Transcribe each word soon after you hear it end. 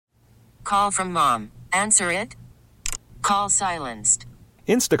Call from mom. Answer it. Call silenced.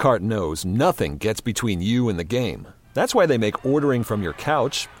 Instacart knows nothing gets between you and the game. That's why they make ordering from your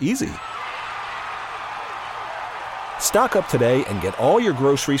couch easy. Stock up today and get all your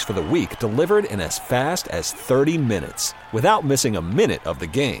groceries for the week delivered in as fast as 30 minutes without missing a minute of the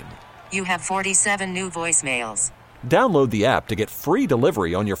game. You have 47 new voicemails. Download the app to get free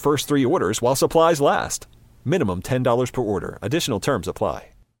delivery on your first 3 orders while supplies last. Minimum $10 per order. Additional terms apply.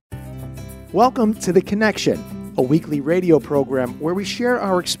 Welcome to The Connection, a weekly radio program where we share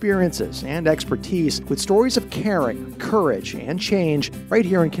our experiences and expertise with stories of caring, courage, and change right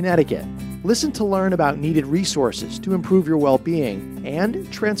here in Connecticut. Listen to learn about needed resources to improve your well-being and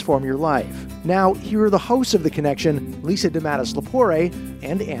transform your life. Now, here are the hosts of The Connection, Lisa DeMatteis-Lepore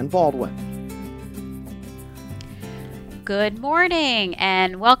and Ann Baldwin. Good morning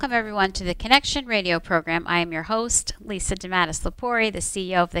and welcome everyone to the Connection radio program. I am your host, Lisa DeMatteis-Lepore, the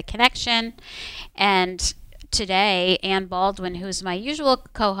CEO of The Connection. And today, Ann Baldwin, who's my usual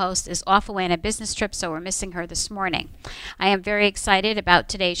co-host, is off away on a business trip, so we're missing her this morning. I am very excited about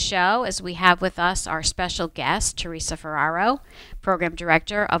today's show as we have with us our special guest, Teresa Ferraro, Program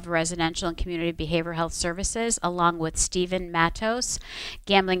Director of Residential and Community Behavioral Health Services, along with Stephen Matos,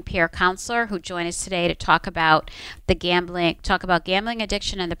 Gambling Peer Counselor, who join us today to talk about gambling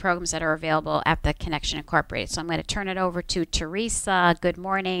addiction and the programs that are available at the Connection Incorporated. So I'm going to turn it over to Teresa. Good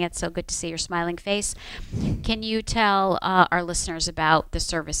morning. It's so good to see your smiling face. Can you tell our listeners about the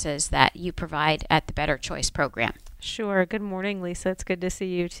services that you provide at the Better Choice program? Sure. Good morning, Lisa. It's good to see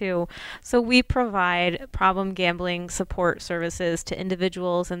you too. So we provide problem gambling support services to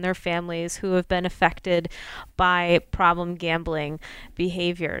individuals and their families who have been affected by problem gambling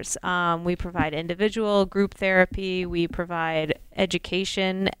behaviors. We provide individual, group therapy. We provide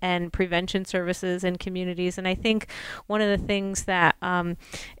education and prevention services in communities. And I think one of the things that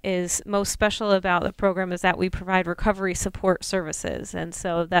is most special about the program is that we provide recovery support services. And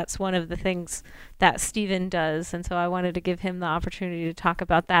so that's one of the things that Stephen does. And so I wanted to give him the opportunity to talk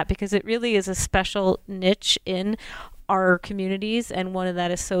about that because it really is a special niche in our communities and one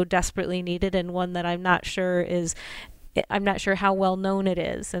that is so desperately needed and one that I'm not sure how well known it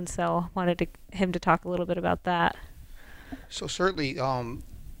is. And so I wanted him to talk a little bit about that. So certainly, and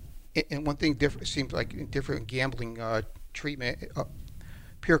one thing different seems like in different gambling treatment,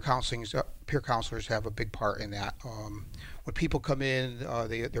 peer counselors have a big part in that. When people come in,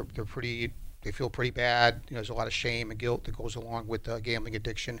 they feel pretty bad. There's a lot of shame and guilt that goes along with gambling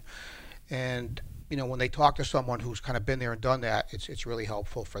addiction, and when they talk to someone who's kind of been there and done that, it's really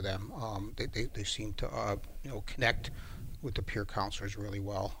helpful for them. They seem to connect with the peer counselors really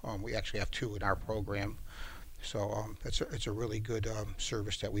well. We actually have 2 in our program. So it's a really good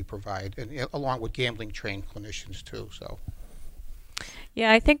service that we provide, and along with gambling trained clinicians too. So.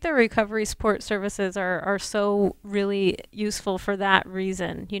 Yeah, I think the recovery support services are so really useful for that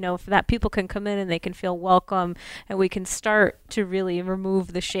reason. For that people can come in and they can feel welcome, and we can start to really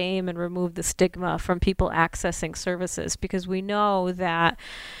remove the shame and remove the stigma from people accessing services, because we know that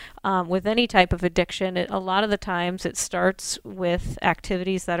with any type of addiction, a lot of the times it starts with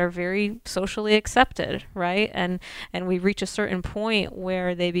activities that are very socially accepted, right? And we reach a certain point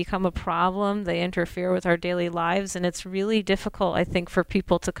where they become a problem, they interfere with our daily lives, and it's really difficult, I think, for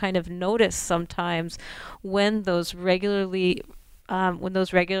people to kind of notice sometimes when those regular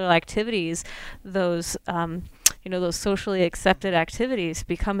activities, those socially accepted activities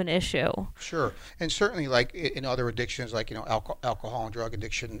become an issue. Sure. And certainly like in other addictions, like, alcohol and drug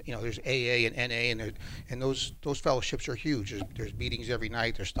addiction, there's AA and NA, and those fellowships are huge. There's meetings every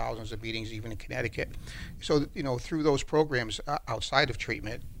night. There's thousands of meetings even in Connecticut. So, through those programs outside of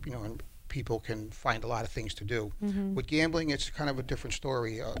treatment, and people can find a lot of things to do. Mm-hmm. With gambling, it's kind of a different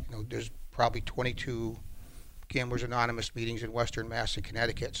story. There's probably 22 Gamblers Anonymous meetings in Western Mass and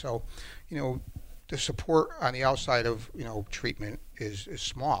Connecticut. So, the support on the outside of treatment is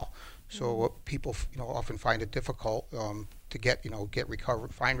small. So people often find it difficult to get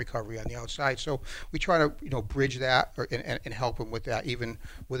find recovery on the outside. So we try to bridge that and help them with that. Even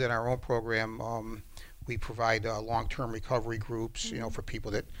within our own program, we provide long-term recovery groups. For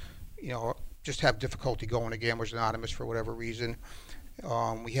people that just have difficulty going to Gamblers Anonymous for whatever reason.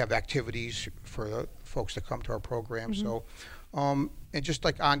 We have activities for the folks that come to our program. Mm-hmm. So, and just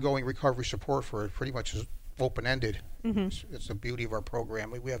like ongoing recovery support for it pretty much is open-ended. It's the beauty of our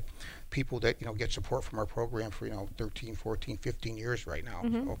program. We have people that get support from our program for 13, 14, 15 years right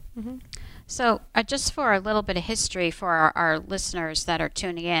now. So just for a little bit of history for our listeners that are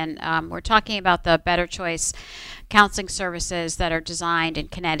tuning in, we're talking about the Better Choice counseling services that are designed in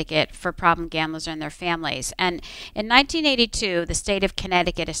Connecticut for problem gamblers and their families. And in 1982, the state of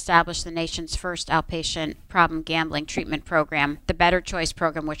Connecticut established the nation's first outpatient problem gambling treatment program, the Better Choice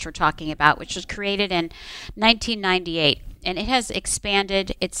program, which we're talking about, which was created in 1998. And it has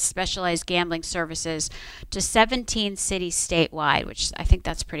expanded its specialized gambling services to 17 cities statewide, which I think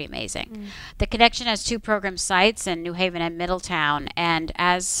that's pretty amazing. The Connection has 2 program sites in New Haven and Middletown. And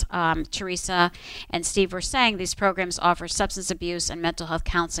as Teresa and Steve were saying, these programs offer substance abuse and mental health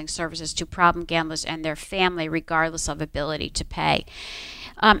counseling services to problem gamblers and their family, regardless of ability to pay.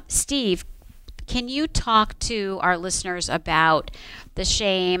 Steve, can you talk to our listeners about the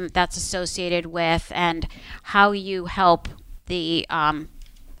shame that's associated with and how you help the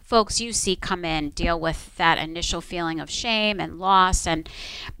folks you see come in deal with that initial feeling of shame and loss, and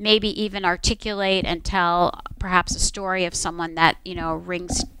maybe even articulate and tell perhaps a story of someone that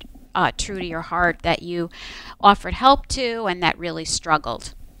rings true to your heart that you offered help to and that really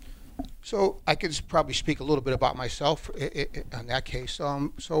struggled? So I could probably speak a little bit about myself in that case.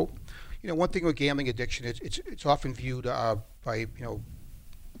 So one thing with gambling addiction is it's often viewed by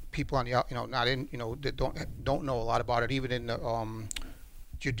people on the not in that don't know a lot about it, even in the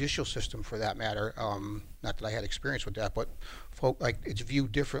judicial system for that matter. Not that I had experience with that, but it's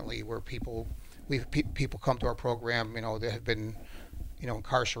viewed differently where people come to our program that have been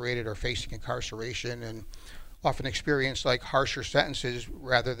incarcerated or facing incarceration and often experience harsher sentences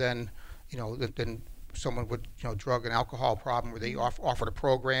rather than than someone with drug and alcohol problem where they offered a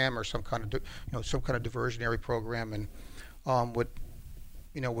program or some kind of some kind of diversionary program. And with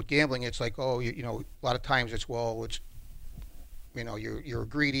gambling, it's like, a lot of times it's you're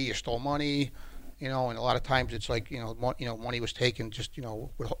greedy, you stole money, and a lot of times it's like money was taken just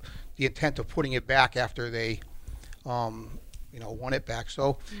with the intent of putting it back after they won it back.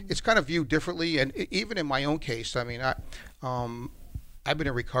 So it's kind of viewed differently. And even in my own case, I mean, I've been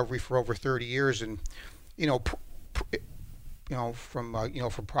in recovery for over 30 years, and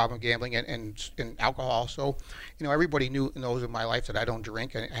from problem gambling and alcohol. So everybody knows in my life that I don't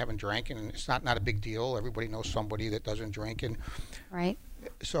drink, and I haven't drank, and it's not a big deal. Everybody knows somebody that doesn't drink, and right.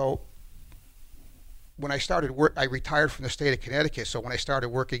 So when I started work, I retired from the state of Connecticut. So when I started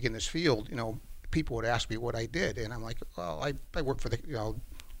working in this field, people would ask me what I did, and I'm like, well, I work for the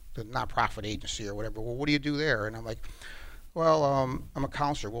the nonprofit agency or whatever. Well, what do you do there? And I'm like, well, I'm a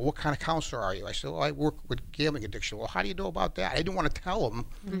counselor. Well, what kind of counselor are you? I said, well, I work with gambling addiction. Well, how do you know about that? I didn't want to tell them.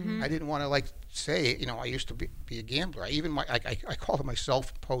 I didn't want to say, I used to be a gambler. I called it my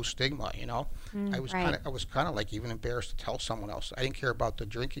self-imposed stigma. I was kind of like even embarrassed to tell someone else. I didn't care about the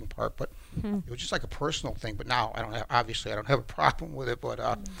drinking part, but it was just like a personal thing. But now I don't have a problem with it.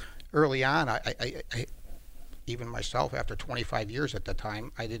 But early on, I even myself, after 25 years at the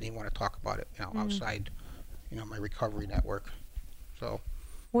time, I didn't even want to talk about it. Outside. My recovery network. So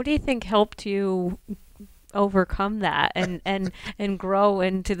what do you think helped you overcome that and grow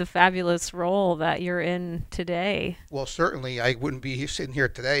into the fabulous role that you're in today? Well, certainly I wouldn't be sitting here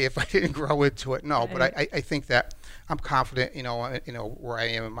today if I didn't grow into it. No, but I think that I'm confident, where I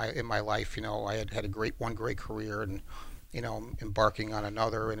am in my life. I had one great career, and embarking on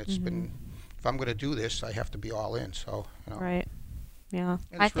another, and it's been, if I'm going to do this, I have to be all in. So right. Yeah.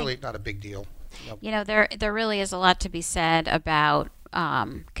 And it's really not a big deal. There really is a lot to be said about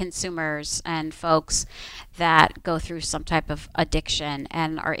consumers and folks that go through some type of addiction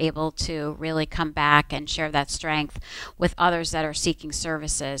and are able to really come back and share that strength with others that are seeking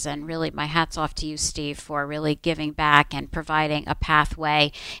services. And really, my hat's off to you, Steve, for really giving back and providing a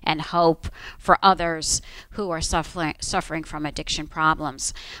pathway and hope for others who are suffering from addiction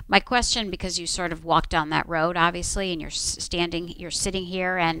problems. My question, because you sort of walked down that road, obviously, and you're sitting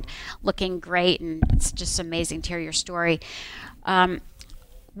here and looking great, and it's just amazing to hear your story.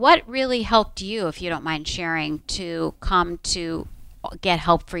 What really helped you, if you don't mind sharing, to come to get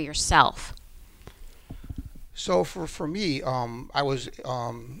help for yourself? So for me, I was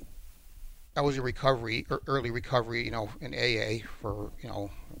in recovery, early recovery, in AA for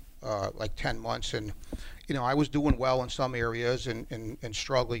like 10 months, and I was doing well in some areas and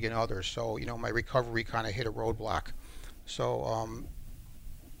struggling in others. So my recovery kind of hit a roadblock. So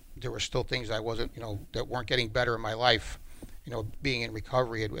there were still things I wasn't, that weren't getting better in my life. Being in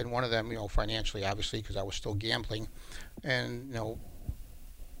recovery, and one of them, financially, obviously, because I was still gambling, and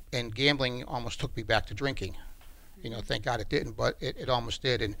and gambling almost took me back to drinking, Thank God it didn't, but it almost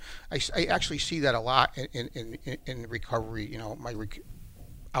did. And I actually see that a lot in recovery.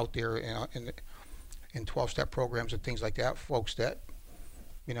 Out there in 12-step programs and things like that, folks that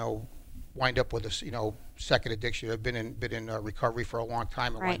wind up with a second addiction. Have been in recovery for a long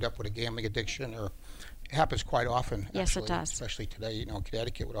time and wind up with a gambling addiction, or it happens quite often. Yes, actually, it does. Especially today, in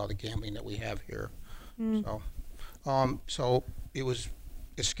Connecticut with all the gambling that we have here. So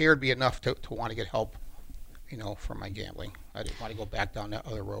it scared me enough to want to get help, for my gambling. I didn't want to go back down that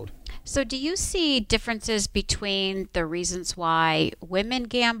other road. So do you see differences between the reasons why women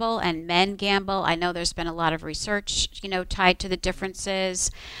gamble and men gamble? I know there's been a lot of research, tied to the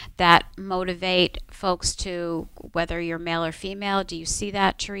differences that motivate folks to, whether you're male or female. Do you see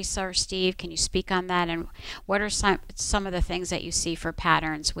that, Teresa or Steve? Can you speak on that? And what are some of the things that you see for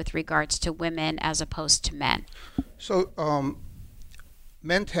patterns with regards to women as opposed to men? So,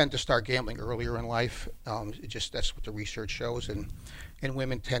 men tend to start gambling earlier in life. That's what the research shows, and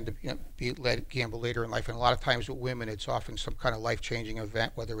women tend to be let gamble later in life. And a lot of times with women, it's often some kind of life-changing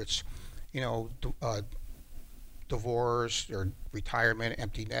event, whether it's divorce or retirement,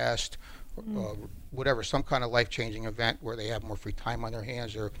 empty nest, whatever, some kind of life-changing event where they have more free time on their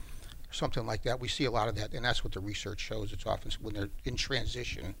hands or something like that. We see a lot of that, and that's what the research shows. It's often when they're in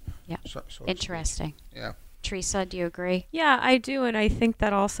transition. Yeah. So Interesting. Yeah. Teresa, do you agree? Yeah, I do, and I think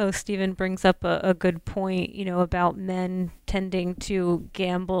that also Stephen brings up a good point, about men tending to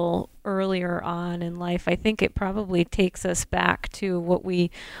gamble earlier on in life. I think it probably takes us back to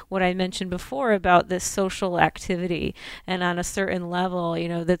what I mentioned before about this social activity, and on a certain level,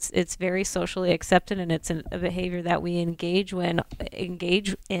 it's very socially accepted, and it's a behavior that we engage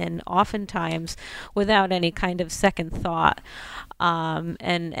in oftentimes without any kind of second thought,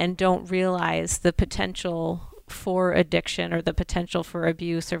 and don't realize the potential for addiction or the potential for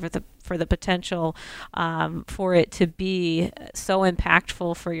abuse or for the potential for it to be so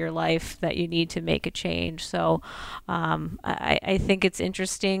impactful for your life that you need to make a change. So I think it's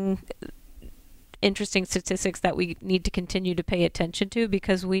interesting statistics that we need to continue to pay attention to,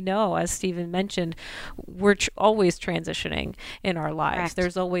 because we know, as Stephen mentioned, we're always transitioning in our lives. Correct.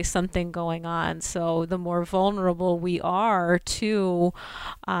 There's always something going on. So the more vulnerable we are to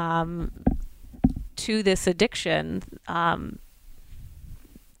this addiction,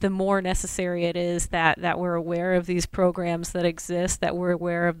 the more necessary it is that we're aware of these programs that exist, that we're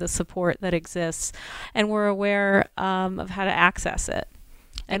aware of the support that exists, and we're aware of how to access it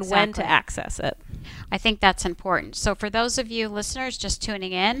and when to access it. I think that's important. So for those of you listeners just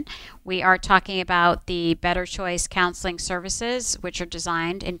tuning in, we are talking about the Better Choice Counseling Services, which are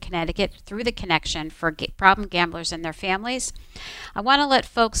designed in Connecticut through the Connection for problem gamblers and their families. I want to let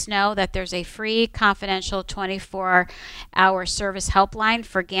folks know that there's a free, confidential 24-hour service helpline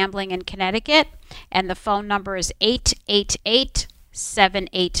for gambling in Connecticut, and the phone number is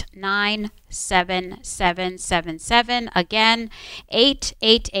 888-789-7777. Again,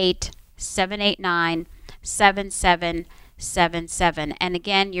 888-789-7777. And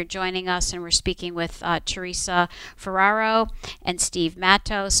again, you're joining us and we're speaking with Teresa Ferraro and Steve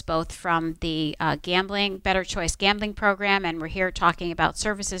Matos, both from the Better Choice Gambling Program, and we're here talking about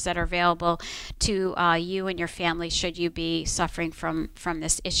services that are available to you and your family should you be suffering from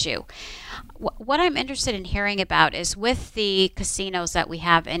this issue. What I'm interested in hearing about is, with the casinos that we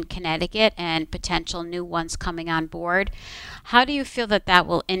have in Connecticut and potential new ones coming on board, how do you feel that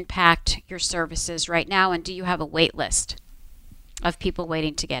will impact your services right now, and do you have a wait list of people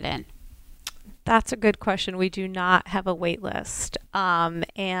waiting to get in? That's a good question. We do not have a wait list,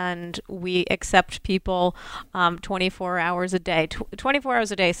 and we accept people 24 hours a day. 24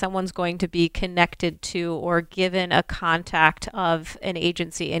 hours a day, someone's going to be connected to or given a contact of an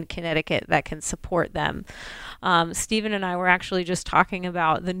agency in Connecticut that can support them. Stephen and I were actually just talking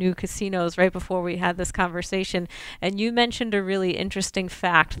about the new casinos right before we had this conversation, and you mentioned a really interesting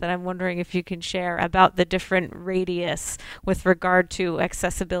fact that I'm wondering if you can share about the different radius with regard to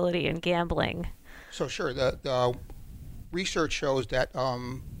accessibility and gambling. So sure, the research shows that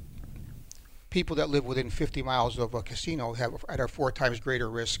people that live within 50 miles of a casino are 4 times greater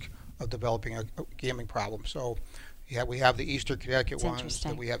risk of developing a gambling problem. So we have the Eastern Connecticut ones,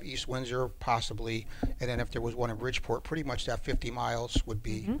 and we have East Windsor possibly, and then if there was one in Bridgeport, pretty much that 50 miles would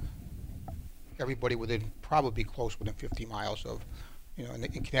be everybody probably close within 50 miles of,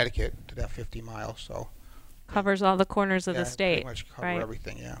 in Connecticut to that 50 miles. So covers all the corners of the state. Pretty much cover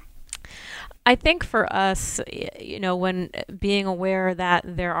everything, yeah. I think for us, when being aware that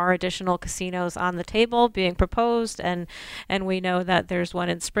there are additional casinos on the table being proposed, and we know that there's one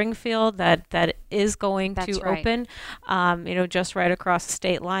in Springfield that is going That's to right. open, just right across the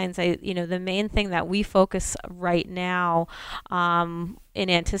state lines. The main thing that we focus right now, in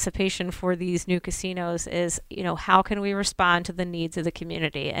anticipation for these new casinos is, how can we respond to the needs of the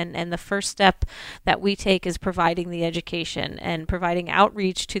community? And the first step that we take is providing the education and providing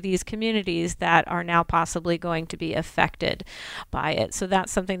outreach to these communities that are now possibly going to be affected by it. So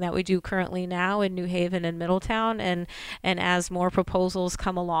that's something that we do currently now in New Haven and Middletown. And as more proposals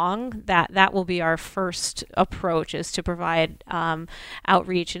come along, that will be our first approach, is to provide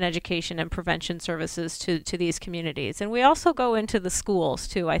outreach and education and prevention services to these communities. And we also go into the schools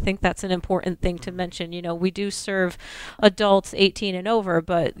too. I think that's an important thing to mention. We do serve adults 18 and over,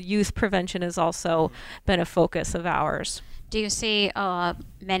 but youth prevention has also been a focus of ours. Do you see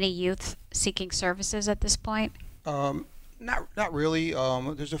many youth seeking services at this point? Not really.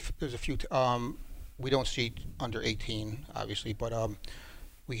 There's a few. We don't see under 18, obviously, but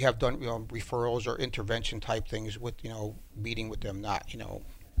we have done referrals or intervention type things with meeting with them, not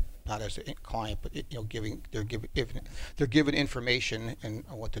as a client, but they're given information and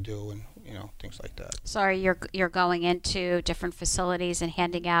what to do and things like that. Sorry, you're going into different facilities and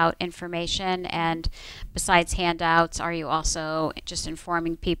handing out information, and besides handouts, are you also just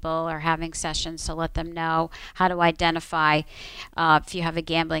informing people or having sessions to let them know how to identify if you have a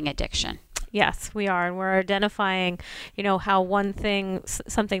gambling addiction? Yes, we are. And we're identifying, how one thing,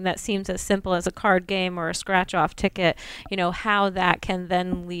 something that seems as simple as a card game or a scratch-off ticket, how that can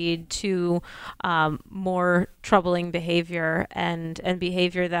then lead to more troubling behavior and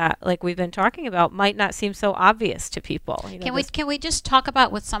behavior that, like we've been talking about, might not seem so obvious to people. Can we just talk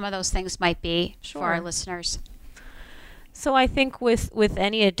about what some of those things might be for our Sure. listeners? So I think with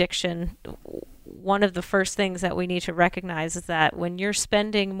any addiction, one of the first things that we need to recognize is that when you're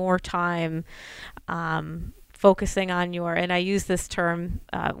spending more time focusing on and I use this term,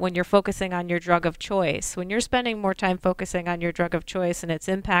 when you're focusing on your drug of choice, when you're spending more time focusing on your drug of choice and it's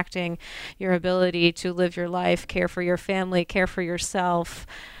impacting your ability to live your life, care for your family, care for yourself,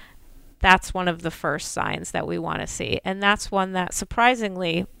 that's one of the first signs that we want to see. And that's one that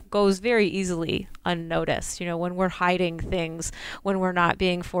surprisingly goes very easily unnoticed. When we're hiding things, when we're not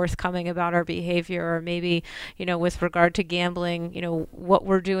being forthcoming about our behavior, or maybe, with regard to gambling, what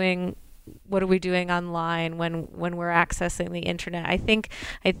we're doing, what are we doing online when we're accessing the internet. I think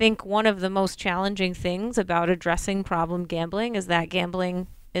one of the most challenging things about addressing problem gambling is that gambling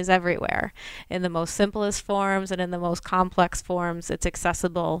is everywhere. In the most simplest forms and in the most complex forms, it's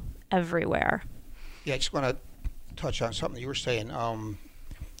accessible everywhere. Yeah, I just want to touch on something you were saying.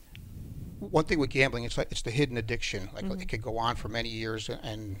 One thing with gambling, it's the hidden addiction. It could go on for many years,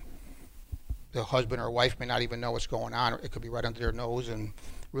 and the husband or wife may not even know what's going on. Or it could be right under their nose, and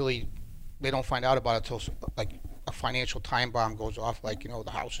really they don't find out about it until like a financial time bomb goes off, like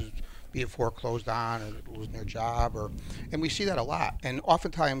the house is being foreclosed on, or losing their job, and we see that a lot. And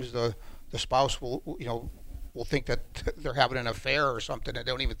oftentimes the spouse will think that they're having an affair or something. They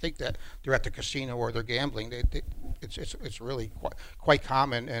don't even think that they're at the casino or they're gambling. It's really quite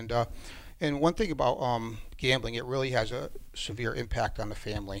common. And one thing about gambling, it really has a severe impact on the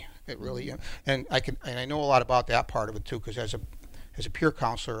family. It really, and I know a lot about that part of it too, because as a peer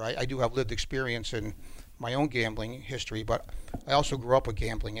counselor, I do have lived experience in my own gambling history, but I also grew up with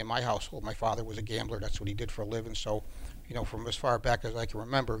gambling in my household. My father was a gambler; that's what he did for a living. So, from as far back as I can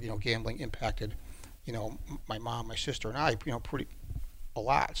remember, gambling impacted, my mom, my sister, and I, pretty a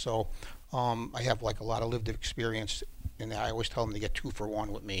lot. So, I have like a lot of lived experience. And I always tell them to get 2 for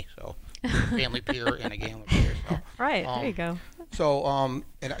 1 with me. So, family peer and a gambling peer. So, Right, there you go. So,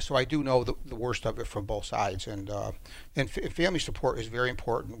 so I do know the worst of it from both sides, and family support is very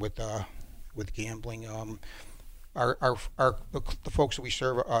important with gambling. The folks that we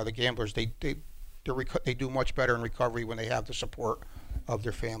serve, the gamblers, they do much better in recovery when they have the support of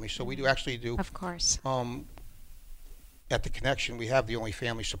their family. So we do actually do. Of course. At the Connection, we have the only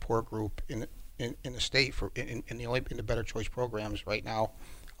family support group in the state in the Better Choice programs right now.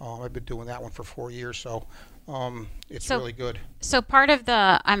 I've been doing that one for 4 years, so it's really good. So part of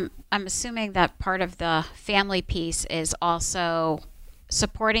I'm assuming that part of the family piece is also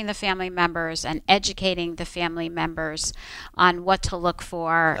supporting the family members and educating the family members on what to look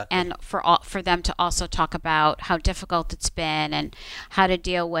for, exactly. And for them to also talk about how difficult it's been and how to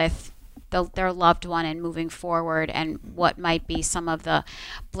deal with their loved one and moving forward, and what might be some of the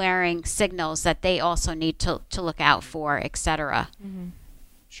blaring signals that they also need to look out for, etc. Mm-hmm.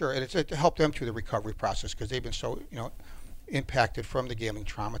 Sure, and it's to help them through the recovery process, because they've been so, impacted from the gambling,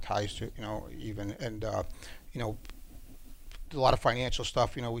 traumatized, even, and a lot of financial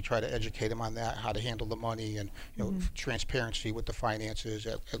stuff. We try to educate them on that, how to handle the money, and transparency with the finances,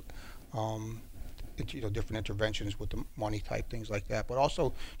 different interventions with the money type things like that. But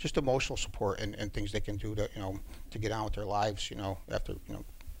also just emotional support and things they can do to get on with their lives,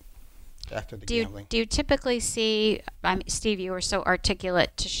 after the gambling. Do you typically see, Steve, you were so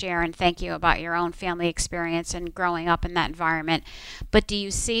articulate to share, and thank you about your own family experience and growing up in that environment, but do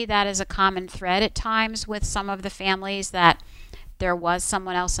you see that as a common thread at times with some of the families, that there was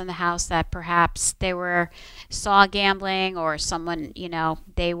someone else in the house that perhaps saw gambling, or someone,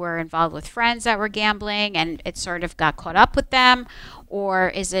 they were involved with friends that were gambling and it sort of got caught up with them, or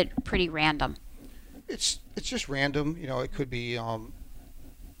is it pretty random? It's just random. It could be,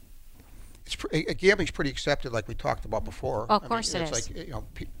 gambling's pretty accepted, like we talked about before. Of course it is. It's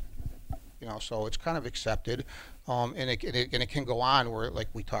like, so it's kind of accepted, and it can go on where, like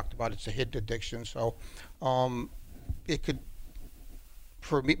we talked about, it's a hidden addiction. So, it could.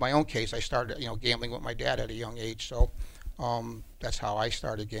 For me, my own case, I started, gambling with my dad at a young age. So, that's how I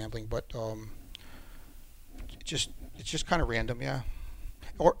started gambling. But it's just kind of random, yeah.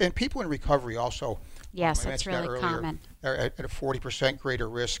 And people in recovery also. Yes, that's really common. Are at a 40% greater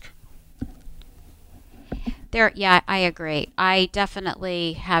risk. Yeah, I agree. I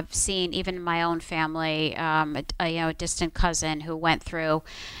definitely have seen, even in my own family, a distant cousin who went through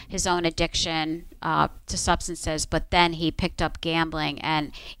his own addiction to substances, but then he picked up gambling,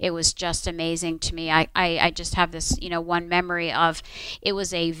 and it was just amazing to me. I just have this, one memory of, it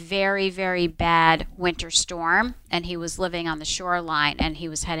was a very, very bad winter storm, and he was living on the shoreline, and he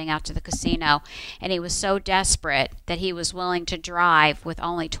was heading out to the casino, and he was so desperate that he was willing to drive with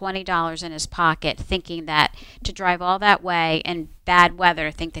only $20 in his pocket, thinking that to drive all that way in bad weather,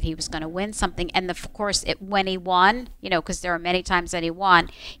 think that he was going to win something. And of course, when he won, because there were many times that he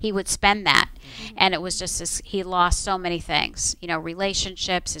won, he would spend that. And it was just he lost so many things,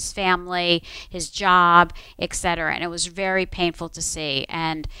 relationships, his family, his job, etc. And it was very painful to see.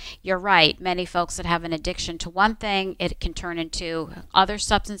 And you're right, many folks that have an addiction to one thing, it can turn into other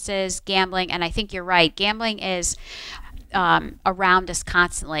substances, gambling. And I think you're right, gambling is around us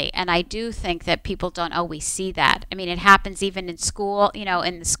constantly, and I do think that people don't always see that. I mean, it happens even in school,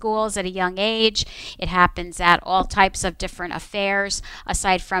 in the schools at a young age. It happens at all types of different affairs,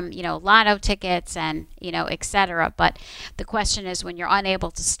 aside from lotto tickets and etc. But the question is, when you're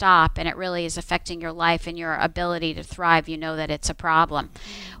unable to stop and it really is affecting your life and your ability to thrive, that it's a problem.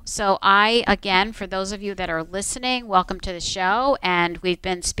 So again, for those of you that are listening, welcome to the show, and we've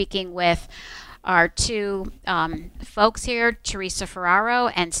been speaking with our two folks here, Teresa Ferraro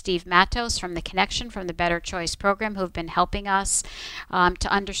and Steve Matos from The Connection, from the Better Choice program, who've been helping us to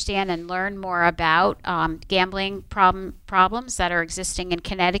understand and learn more about gambling problems that are existing in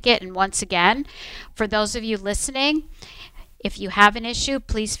Connecticut. And once again, for those of you listening, if you have an issue,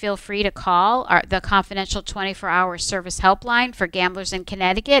 please feel free to call the confidential 24-hour service helpline for gamblers in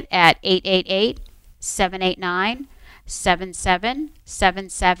Connecticut at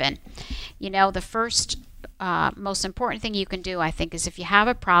 888-789-7777. The first most important thing you can do, I think, is if you have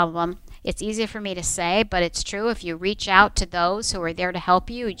a problem, it's easy for me to say, but it's true. If you reach out to those who are there to help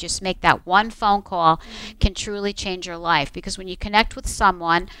you, you just make that one phone call can truly change your life. Because when you connect with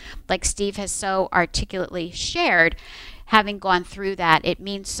someone, like Steve has so articulately shared, having gone through that, it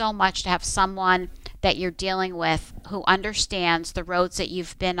means so much to have someone that you're dealing with who understands the roads that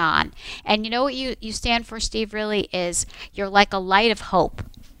you've been on. And you know what you stand for, Steve, really is you're like a light of hope,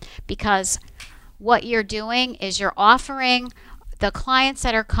 because what you're doing is you're offering the clients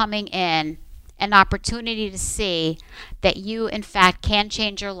that are coming in an opportunity to see that you, in fact, can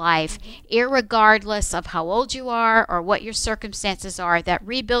change your life, irregardless of how old you are or what your circumstances are, that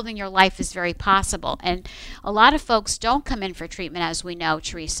rebuilding your life is very possible. And a lot of folks don't come in for treatment, as we know,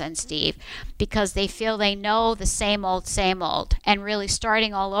 Teresa and Steve, because they feel they know the same old, and really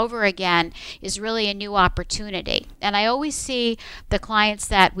starting all over again is really a new opportunity. And I always see the clients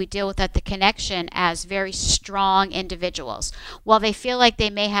that we deal with at The Connection as very strong individuals. While they feel like they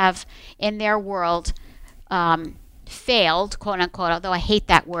may have, in their world, failed, quote unquote, although I hate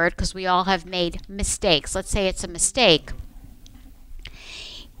that word because we all have made mistakes. Let's say it's a mistake.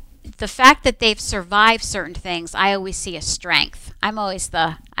 The fact that they've survived certain things, I always see a strength. I always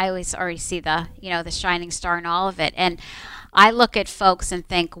already see the shining star in all of it. And I look at folks and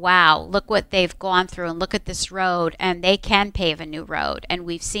think, wow, look what they've gone through, and look at this road, and they can pave a new road. And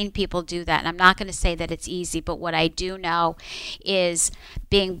we've seen people do that. And I'm not going to say that it's easy, but what I do know is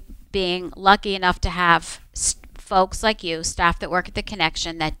being lucky enough to have folks like you, staff that work at the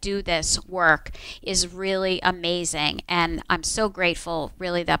Connection, that do this work is really amazing. And I'm so grateful,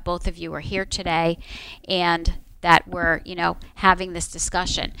 really, that both of you are here today and that we're, having this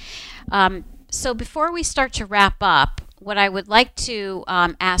discussion. So before we start to wrap up, what I would like to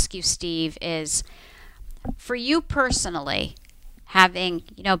ask you, Steve, is for you personally, having,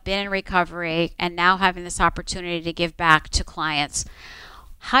 been in recovery and now having this opportunity to give back to clients,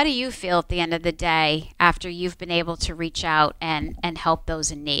 how do you feel at the end of the day after you've been able to reach out and help those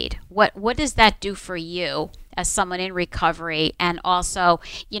in need? What does that do for you as someone in recovery? And also,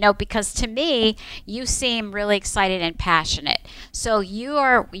 because to me, you seem really excited and passionate. So you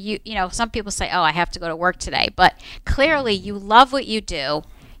some people say, oh, I have to go to work today. But clearly you love what you do.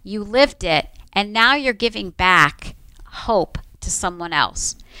 You lived it. And now you're giving back hope to someone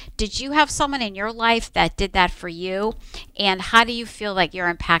else. Did you have someone in your life that did that for you? And how do you feel like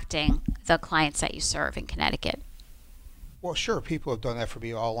you're impacting the clients that you serve in Connecticut? Well, sure, people have done that for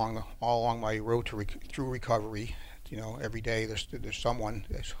me all along my road through recovery. Every day there's someone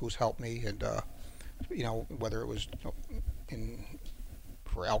who's helped me, and whether it was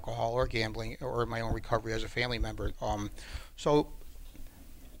for alcohol or gambling or my own recovery as a family member.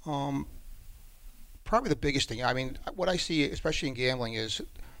 Probably the biggest thing, what I see, especially in gambling, is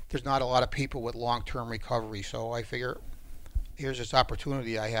there's not a lot of people with long-term recovery. So I figure here's this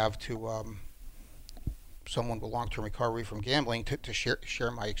opportunity I have to someone with long-term recovery from gambling to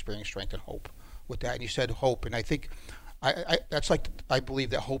share my experience, strength, and hope with that. And you said hope, and I think I believe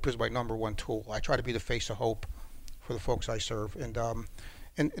that hope is my number one tool. I try to be the face of hope for the folks I serve. And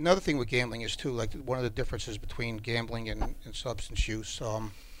another thing with gambling is too, like one of the differences between gambling and substance use.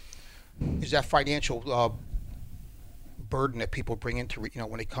 Is that financial burden that people bring into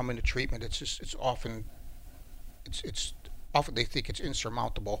when they come into treatment? It's often they think it's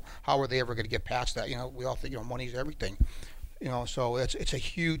insurmountable. How are they ever going to get past that? We all think money's everything. So it's a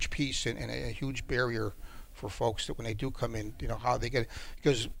huge piece and a huge barrier for folks that when they do come in, how they get.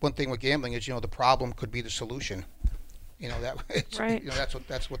 Because one thing with gambling is the problem could be the solution. Right.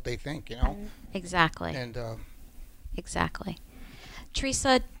 That's what they think. Exactly. And exactly.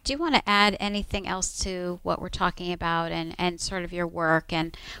 Teresa, do you want to add anything else to what we're talking about and sort of your work,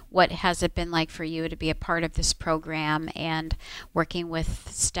 and what has it been like for you to be a part of this program and working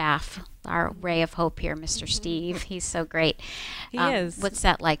with staff, our ray of hope here, Mr. Steve? He's so great. He is. What's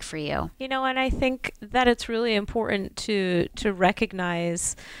that like for you? And I think that it's really important to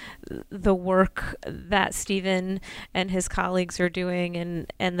recognize the work that Stephen and his colleagues are doing,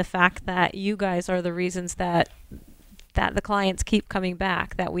 and the fact that you guys are the reasons that the clients keep coming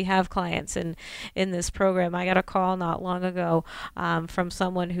back, that we have clients in this program. I got a call not long ago from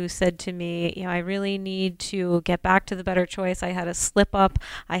someone who said to me, I really need to get back to the Better Choice. I had a slip up.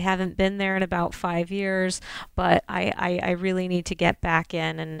 I haven't been there in about 5 years, but I really need to get back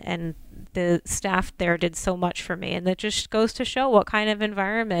in. And the staff there did so much for me, and that just goes to show what kind of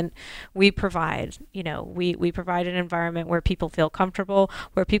environment we provide. We provide an environment where people feel comfortable,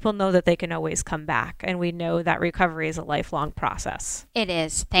 where people know that they can always come back, and we know that recovery is a lifelong process. It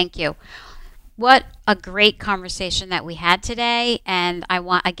is. Thank you. What a great conversation that we had today, and I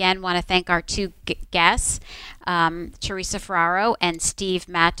want to thank our two guests, Teresa Ferraro and Steve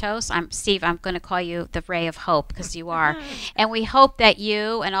Matos. Steve, I'm going to call you the ray of hope because you are. And we hope that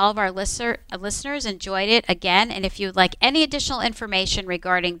you and all of our listeners enjoyed it again. And if you'd like any additional information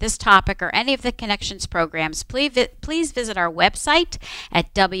regarding this topic or any of the Connections programs, please visit our website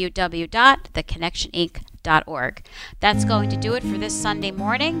at www.theconnectioninc.org. That's going to do it for this Sunday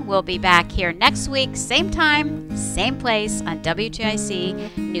morning. We'll be back here next week, same time, same place on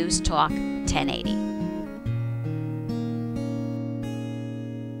WTIC News Talk 1080.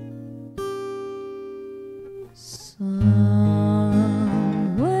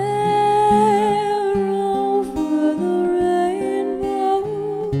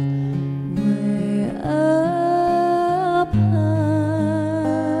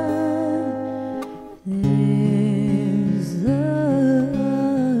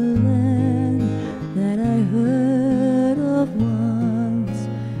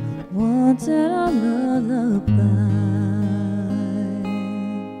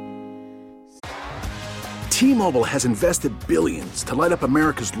 T-Mobile has invested billions to light up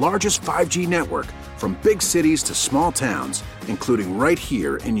America's largest 5G network, from big cities to small towns, including right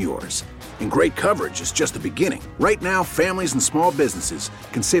here in yours. And great coverage is just the beginning. Right now, families and small businesses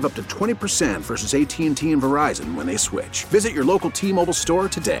can save up to 20% versus AT&T and Verizon when they switch. Visit your local T-Mobile store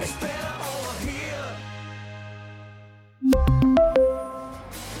today.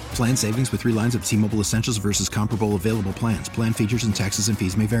 Plan savings with 3 lines of T-Mobile Essentials versus comparable available plans. Plan features and taxes and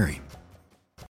fees may vary.